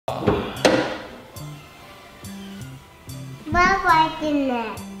I'll ride in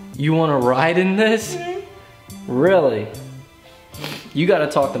it. You want to ride in this? Really? You got to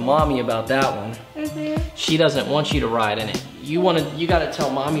talk to mommy about that one. She doesn't want you to ride in it. You got to tell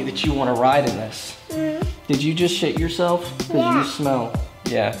mommy that you want to ride in this. Did you just shit yourself? Because you smell.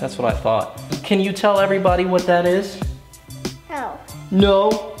 Yeah, that's what I thought. Can you tell everybody what that is? No.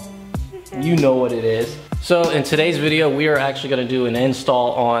 No? You know what it is. So in today's video, we are actually going to do an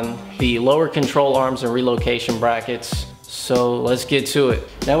install on the lower control arms and relocation brackets. So let's get to it.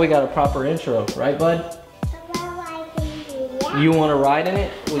 Now we got a proper intro, right, bud? You want to ride in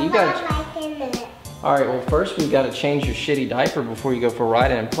it? Well, you got to. All right, well, first we've got to change your shitty diaper before you go for a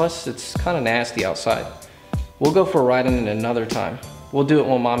ride in it. Plus, it's kind of nasty outside. We'll go for a ride in it another time. We'll do it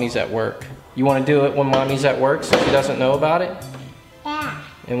when mommy's at work. You want to do it when mommy's at work so she doesn't know about it? Yeah.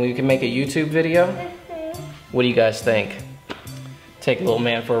 And we can make a YouTube video? What do you guys think? Take a little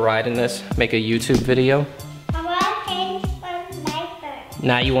man for a ride in this, make a YouTube video? I want to change my diaper.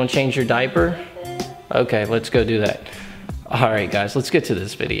 Now you want to change your diaper? Okay, let's go do that. All right, guys, let's get to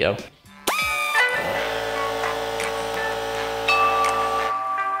this video.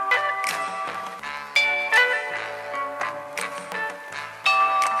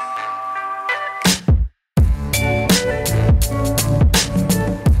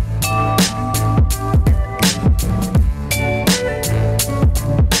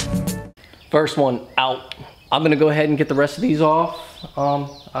 First one out. I'm gonna go ahead and get the rest of these off.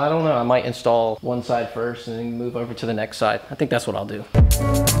 I don't know, I might install one side first and then move over to the next side. I think that's what I'll do.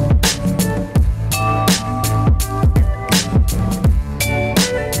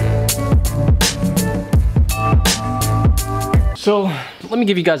 So let me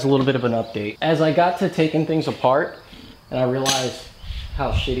give you guys a little bit of an update. As I got to taking things apart and I realized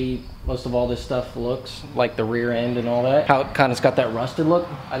how shitty most of all this stuff looks, like the rear end and all that, how it kind of's got that rusted look,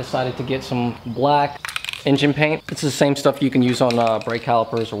 I decided to get some black engine paint. It's the same stuff you can use on brake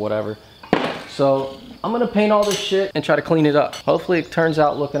calipers or whatever. So I'm gonna paint all this shit and try to clean it up. Hopefully it turns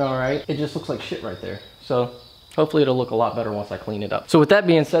out looking all right. It just looks like shit right there. So hopefully it'll look a lot better once I clean it up. So with that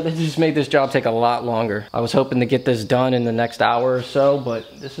being said, this just made this job take a lot longer. I was hoping to get this done in the next hour or so,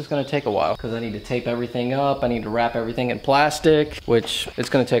 but this is gonna take a while because I need to tape everything up. I need to wrap everything in plastic, which it's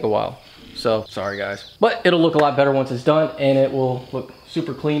gonna take a while. So sorry guys, but it'll look a lot better once it's done and it will look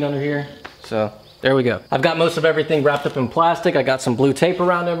super clean under here. So there we go. I've got most of everything wrapped up in plastic. I got some blue tape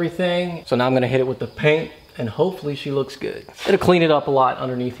around everything. So now I'm gonna hit it with the paint and hopefully she looks good. It'll clean it up a lot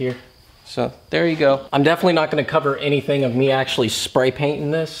underneath here. So there you go. I'm definitely not gonna cover anything of me actually spray painting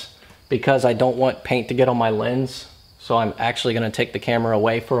this because I don't want paint to get on my lens. So I'm actually gonna take the camera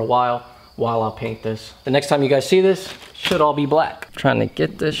away for a while I paint this. The next time you guys see this, should all be black. Trying to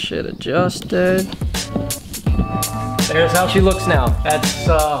get this shit adjusted. There's how she looks now. That's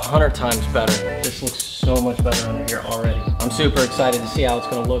 100 times better. This looks so much better under here already. I'm super excited to see how it's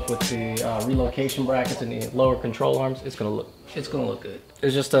gonna look with the relocation brackets and the lower control arms. It's gonna look good.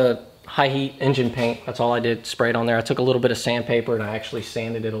 It's just a high heat engine paint. That's all I did, sprayed on there. I took a little bit of sandpaper and I actually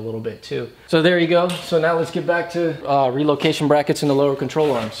sanded it a little bit too. So there you go. So now let's get back to relocation brackets and the lower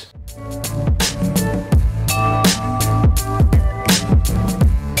control arms.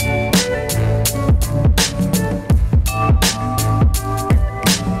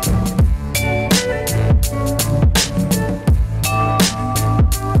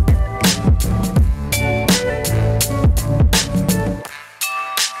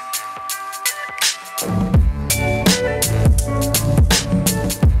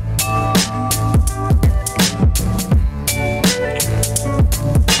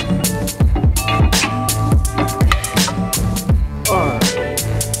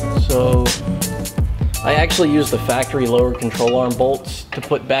 I actually used the factory lower control arm bolts to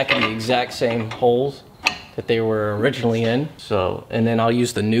put back in the exact same holes that they were originally in. So, and then I'll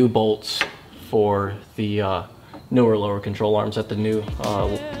use the new bolts for the newer lower control arms at the new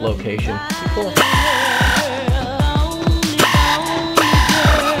location. Cool.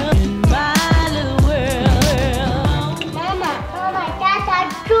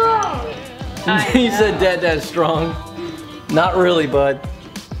 He said Dad's strong. Not really, bud.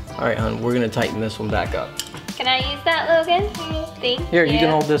 All right, hon, we're gonna tighten this one back up. Can I use that, Logan? Thank you. Here, you can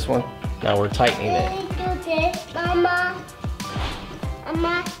hold this one. Now we're tightening it. Can we do this, Mama?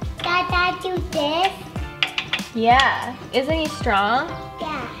 Mama, Dada do this? Yeah. Isn't he strong?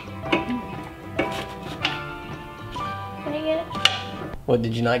 Yeah. Can you get it? What,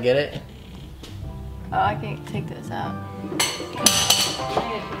 did you not get it? Oh, I can take this out. Can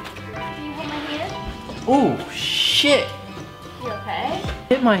you hold my hand? Oh, shit. You okay?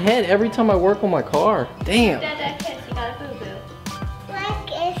 Hit my head every time I work on my car. Damn. Dada kiss, you got a boo-boo. What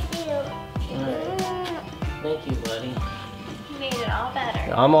is you? Thank you, buddy.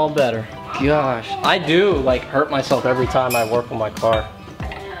 I'm all better. Gosh, I do like hurt myself every time I work on my car.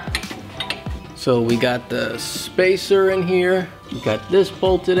 So we got the spacer in here. We got this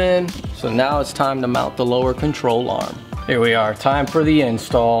bolted in. So now it's time to mount the lower control arm. Here we are, time for the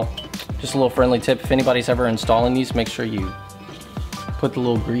install. Just a little friendly tip, if anybody's ever installing these, make sure you put the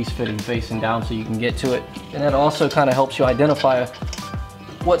little grease fitting facing down so you can get to it. And that also kind of helps you identify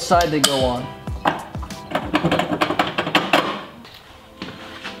what side they go on.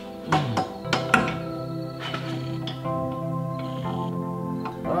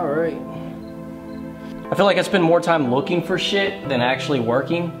 All right. I feel like I spend more time looking for shit than actually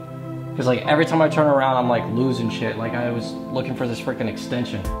working. Because like every time I turn around, I'm like losing shit. Like I was looking for this freaking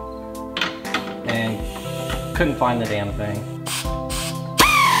extension and couldn't find the damn thing.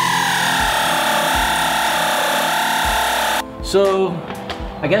 So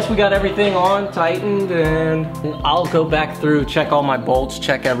I guess we got everything on, tightened, and I'll go back through, check all my bolts,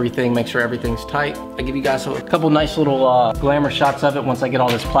 check everything, make sure everything's tight. I give you guys a couple nice little glamour shots of it once I get all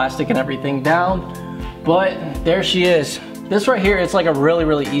this plastic and everything down. But there she is. This right here, it's like a really,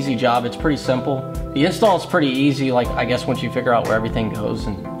 really easy job. It's pretty simple. The install is pretty easy, like I guess once you figure out where everything goes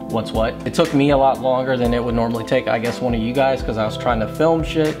and what's what. It took me a lot longer than it would normally take, I guess, one of you guys, because I was trying to film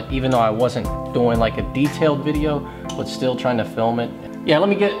shit, even though I wasn't doing like a detailed video, but still trying to film it. Yeah, let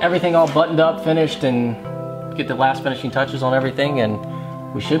me get everything all buttoned up, finished, and get the last finishing touches on everything, and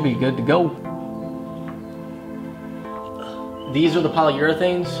we should be good to go. These are the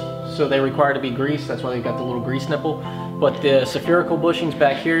polyurethanes, so they require to be greased. That's why they got the little grease nipple. But the spherical bushings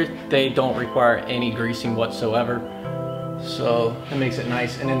back here, they don't require any greasing whatsoever. So it makes it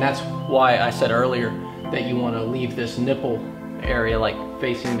nice. And then that's why I said earlier that you want to leave this nipple area like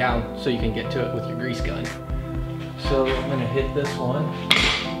facing down so you can get to it with your grease gun. So I'm gonna hit this one,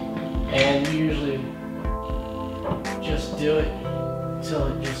 and you usually just do it until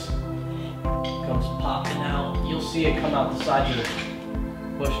it just comes popping out. You'll see it come out the sides of the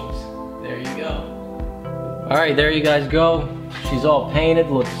bushings. There you go. All right, there you guys go. She's all painted,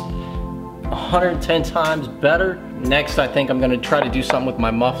 looks 110 times better. Next, I think I'm gonna try to do something with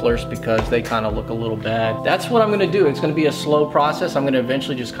my mufflers because they kind of look a little bad. That's what I'm gonna do. It's gonna be a slow process. I'm gonna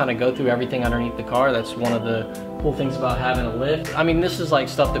eventually just kind of go through everything underneath the car. That's one of the cool things about having a lift. I mean, this is like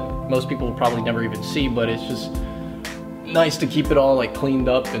stuff that most people will probably never even see, but it's just nice to keep it all like cleaned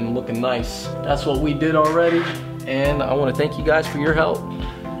up and looking nice. That's what we did already, and I want to thank you guys for your help.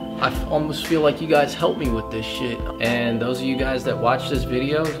 I almost feel like you guys helped me with this shit. And those of you guys that watch this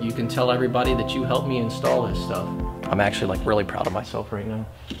video, you can tell everybody that you helped me install this stuff. I'm actually like really proud of myself right now.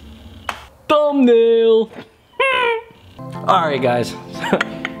 Thumbnail! Alright guys,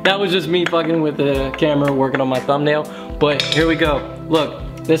 that was just me fucking with the camera working on my thumbnail. But here we go. Look,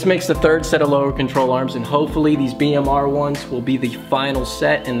 this makes the third set of lower control arms, and hopefully these BMR ones will be the final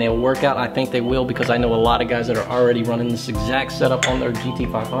set and they'll work out. I think they will, because I know a lot of guys that are already running this exact setup on their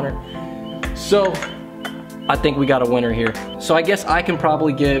GT500. So I think we got a winner here. So I guess I can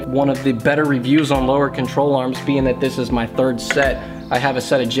probably give one of the better reviews on lower control arms, being that this is my third set. I have a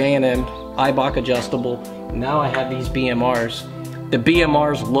set of J&M Eibach adjustable. Now I have these BMRs. The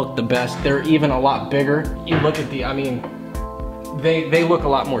BMRs look the best. They're even a lot bigger. You look at the, I mean, they look a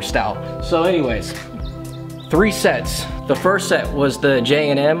lot more stout. So anyways, 3 sets. The first set was the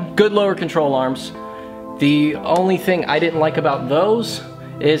J&M, good lower control arms. The only thing I didn't like about those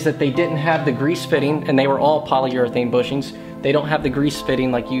is that they didn't have the grease fitting, and they were all polyurethane bushings. They don't have the grease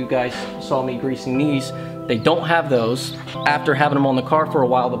fitting like you guys saw me greasing these. They don't have those. After having them on the car for a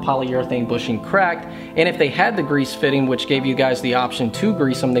while, the polyurethane bushing cracked, and if they had the grease fitting, which gave you guys the option to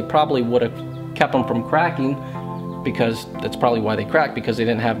grease them, they probably would have kept them from cracking, because that's probably why they cracked, because they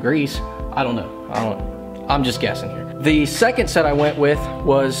didn't have grease. I don't know. I'm just guessing here. The second set I went with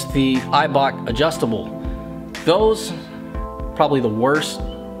was the Eibach adjustable. Those, probably the worst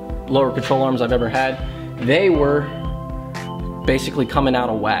lower control arms I've ever had. They were basically coming out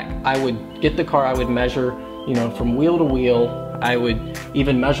of whack. I would get the car, I would measure, you know, from wheel to wheel. I would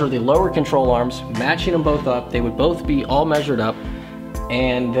even measure the lower control arms, matching them both up. They would both be all measured up.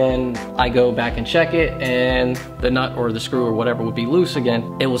 And then I go back and check it, and the nut or the screw or whatever would be loose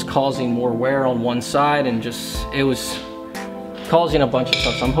again. It was causing more wear on one side, and just, it was causing a bunch of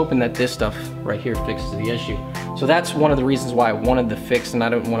stuff. So I'm hoping that this stuff right here fixes the issue. So that's one of the reasons why I wanted the fix, and I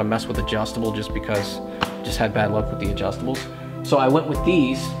didn't want to mess with adjustable just because I just had bad luck with the adjustables. So I went with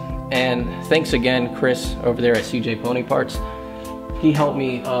these, and thanks again, Chris over there at CJ Pony Parts. He helped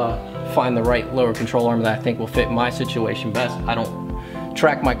me find the right lower control arm that I think will fit my situation best. I don't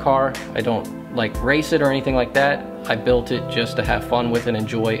track my car, I don't like race it or anything like that. I built it just to have fun with and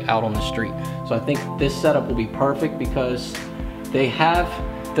enjoy out on the street. So I think this setup will be perfect, because they have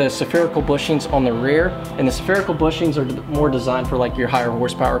the spherical bushings on the rear, and the spherical bushings are more designed for like your higher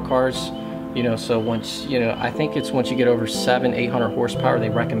horsepower cars. You know, so once, you know, I think it's once you get over 700-800 horsepower, they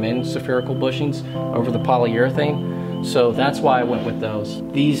recommend spherical bushings over the polyurethane. So that's why I went with those.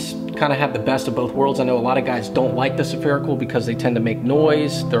 These kind of have the best of both worlds. I know a lot of guys don't like the spherical because they tend to make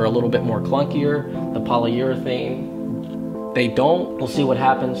noise. They're a little bit more clunkier. The polyurethane, they don't. We'll see what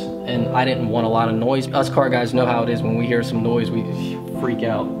happens. And I didn't want a lot of noise. Us car guys know how it is. When we hear some noise, we freak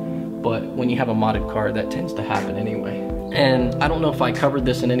out. But when you have a modded car, that tends to happen anyway. And I don't know if I covered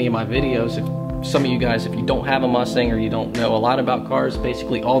this in any of my videos. If some of you guys, if you don't have a Mustang or you don't know a lot about cars,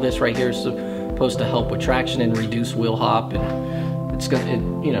 basically all this right here is supposed to help with traction and reduce wheel hop, and it's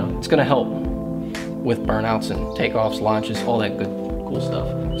gonna help with burnouts and takeoffs, launches, all that good cool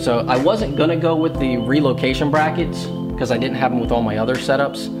stuff. So I wasn't gonna go with the relocation brackets because I didn't have them with all my other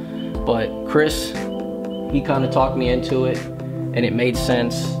setups, but Chris, he kind of talked me into it and it made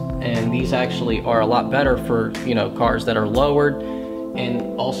sense. And these actually are a lot better for, you know, cars that are lowered, and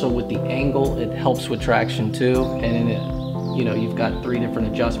also with the angle it helps with traction too. And it, you know, you've got 3 different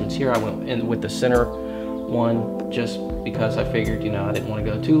adjustments here. I went in with the center one just because I figured, you know, I didn't want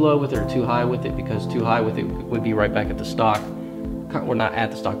to go too low with it or too high with it, because too high with it would be right back at the stock. We're not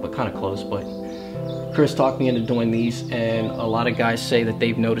at the stock, but kind of close. But Chris talked me into doing these, and a lot of guys say that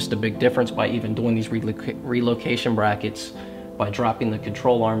they've noticed a big difference by even doing these relocation brackets, by dropping the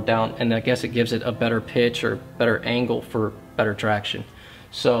control arm down, and I guess it gives it a better pitch or better angle for better traction.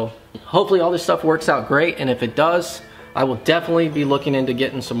 So hopefully all this stuff works out great, and if it does, I will definitely be looking into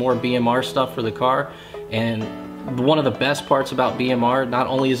getting some more BMR stuff for the car. And one of the best parts about BMR, not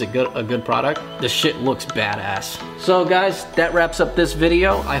only is it a good product, the shit looks badass. So guys, that wraps up this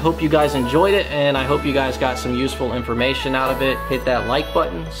video. I hope you guys enjoyed it, and I hope you guys got some useful information out of it. Hit that like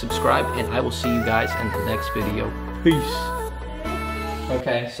button, subscribe, and I will see you guys in the next video. Peace.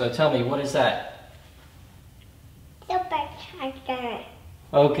 Okay, so tell me, what is that? Supercharger.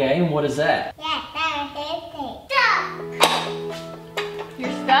 Okay, and what is that? Yeah, that is it. Stuck.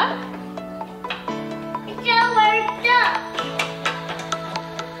 You're stuck? It's over stuck.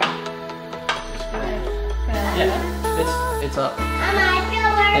 Yeah, it's up. Mama, it's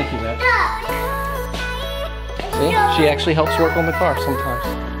over Thank you, babe. stuck. See, she actually helps work on the car sometimes.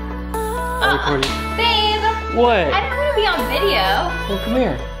 I recorded. Babe! What? I don't want to be on video. Well, come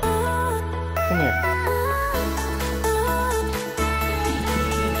here. Come here.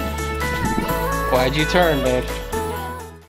 Why'd you turn, babe?